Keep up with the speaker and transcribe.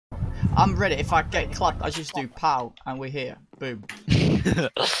I'm ready. If I get clapped, I just do pow, and we're here. Boom.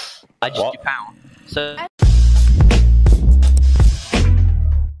 I just do pow. So.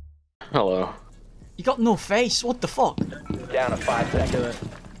 Hello. You got no face. What the fuck? Down to 5 seconds.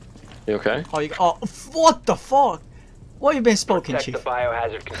 You okay? Oh, what the fuck? What have you been spoken, Protect Chief? the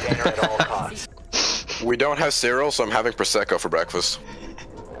biohazard container at all costs. We don't have cereal, so I'm having Prosecco for breakfast.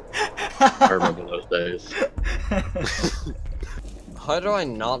 I remember those days. How do I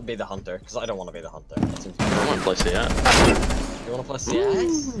not be the hunter? Because I don't want to be the hunter. I want to play CS. You want to play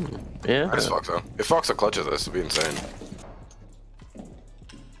CS? Yeah. Where's Foxo? If Foxo clutches this, it'd be insane.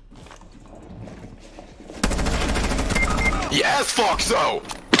 Yes, Foxo!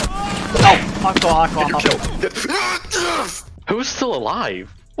 No! Hacko. Yes! Who's still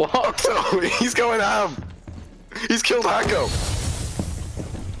alive? What? Foxo! He's going ham! He's killed Hacko!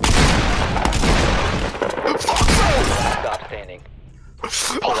 Foxo! Stop standing.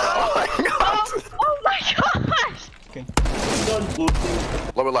 Oh my god! Oh my gosh! Okay.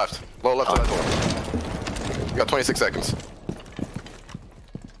 Lower left. Lower left of that door. You got 26 seconds.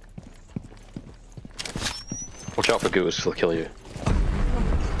 Watch out for Goose, he'll kill you.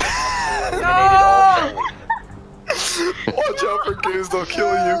 Eliminated all friendly. Watch out for Goose, they'll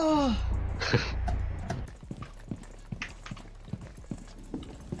kill you.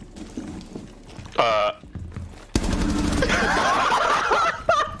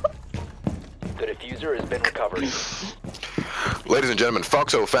 The diffuser has been recovered. Ladies and gentlemen,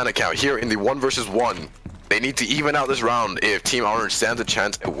 Foxo fan account here in the 1 vs 1. They need to even out this round if Team Orange stands a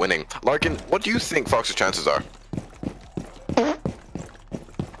chance at winning. Larkin, what do you think Fox's chances are?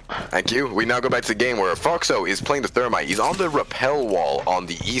 Thank you. We now go back to the game where Foxo is playing the thermite. He's on the rappel wall on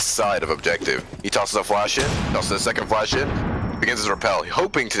the east side of objective. He tosses a flash in, tosses a second flash in, begins his rappel,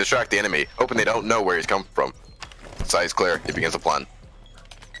 hoping to distract the enemy, hoping they don't know where he's come from. Side is clear. He begins the plan.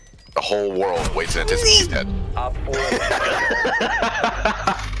 The whole world waits in anticipation. He's dead. Op 4.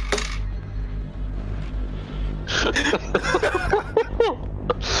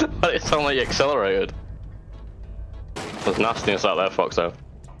 It sounded like you accelerated. There's nastiness out there, Foxo.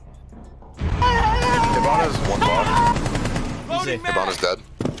 Hibana's one bar. Easy. Hibana's dead.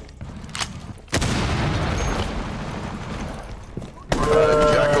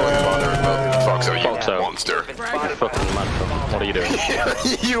 Jacko and Hibana are both. Foxo, you Foxo. monster. Fucking mad. What are you doing?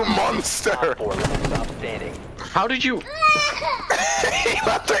 You monster! Op 4 stop standing. How did you? He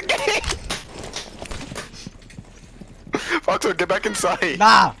left the game! Foxo, get back inside!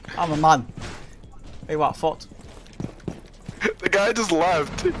 Nah! I'm a man. Hey, what? Foot? The guy just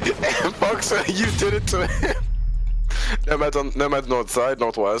left. And Foxo, you did it to him. Nomad's north side,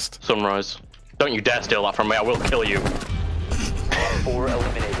 northwest. Sunrise. Don't you dare steal that from me, I will kill you. Op 4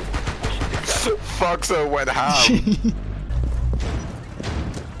 eliminated. Foxo went ham.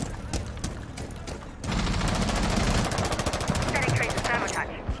 Setting trace of sabotage.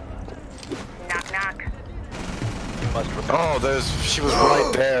 Knock knock. Oh, she was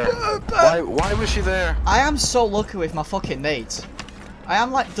right there. Why was she there? I am so lucky with my fucking nades. I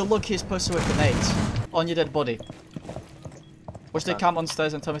am like the luckiest person with the nades. On your dead body. Watch they camp on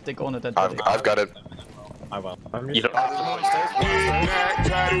stairs and tell me if they go on a dead body. I've got it. I will. You don't. How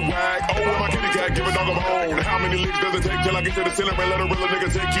many licks does it take till I get to the ceiling and let a real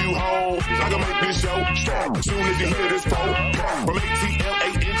nigga take you home? I can make this show strong soon as you hear this phone. From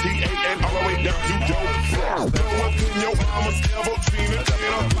ATLANTA and all the way down to Joe. What's in your mama's ever seen it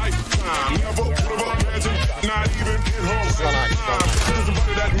in a lifetime? Never would have imagined, not even in her lifetime.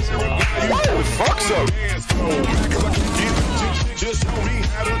 Somebody that mirror you. Fuck so. Just show me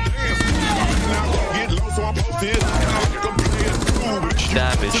how to dance. Now get low, so I'm posted.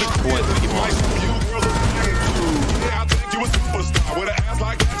 Savage 21. Yeah, I think you a superstar. With an ass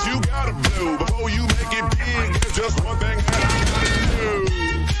like that, you gotta blue. Before you make it big, there's just one thing that I gotta do.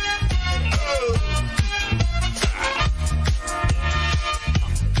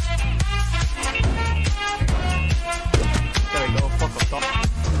 There we go, fuck off, Tom.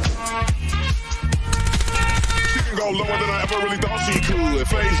 She can go lower than I ever really thought she could.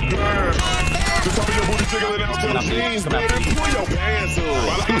 Face burn. Just tell me your booty jiggling out till the jeans, baby. Pull your pants up.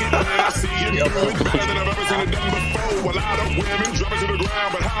 I like it when I see you do it better than I've ever seen it done before. A lot of women drop it to the ground,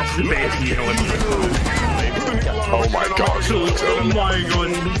 but how low can you do? Oh my god. And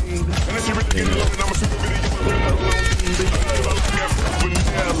if she really get it low, then I'ma shoot a video.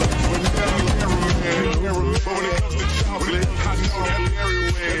 But when it comes to chocolate, I know that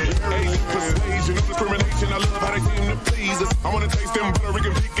everywhere. Persuasion, no discrimination. I love how they seem to please us. I wanna taste them Puerto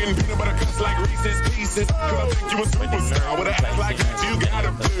Rican pecan peanut butter cuts like Reese's Pieces. Cause I think you a superstar with an ass like that you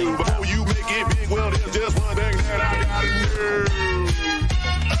gotta do. Before you make it big, well, there's just one thing that I gotta do.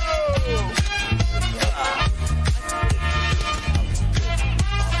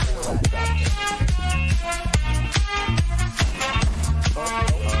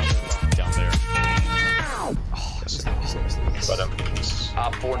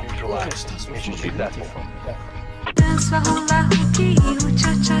 4 neutralized. Mission successful. Dança, rola, roquinho,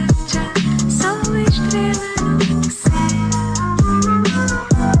 tcha tcha tcha. Sou estrela no céu.